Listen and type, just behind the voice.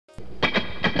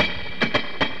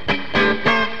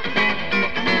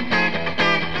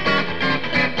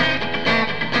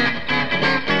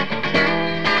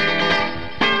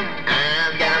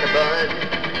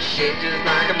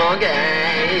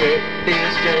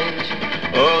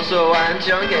also a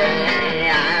junkie.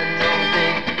 I don't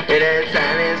think it is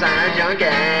satisfying junkie.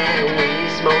 We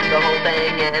smoke the whole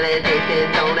thing and it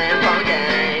tastes tone and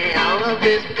funky. All of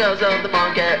this because of the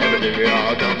monkey. Everything we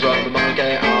are comes from the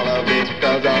monkey. All of this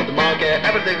because of the monkey.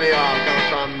 Everything we are comes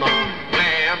from the monkey.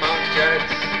 Wear monkey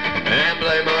shirts and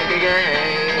play monkey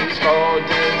games. For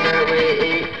dessert we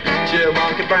eat chill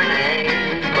monkey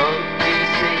brains. Monkeys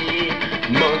see,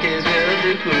 monkeys will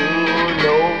do.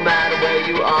 No matter where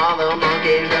you are, the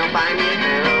monkeys will find you.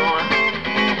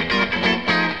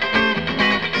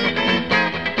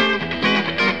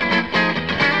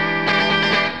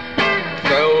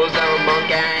 Throws a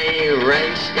monkey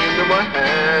wrench in the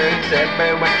works.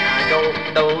 Everywhere I go,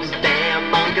 those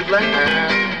damn monkeys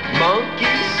learn.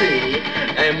 Monkeys see,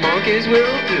 and monkeys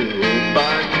will do.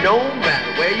 But no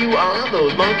matter where you are,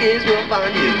 those monkeys will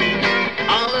find you.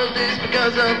 All of this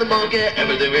because of the monkey.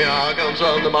 Everything we are comes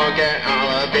from the monkey. All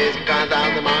of this because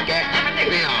of the monkey.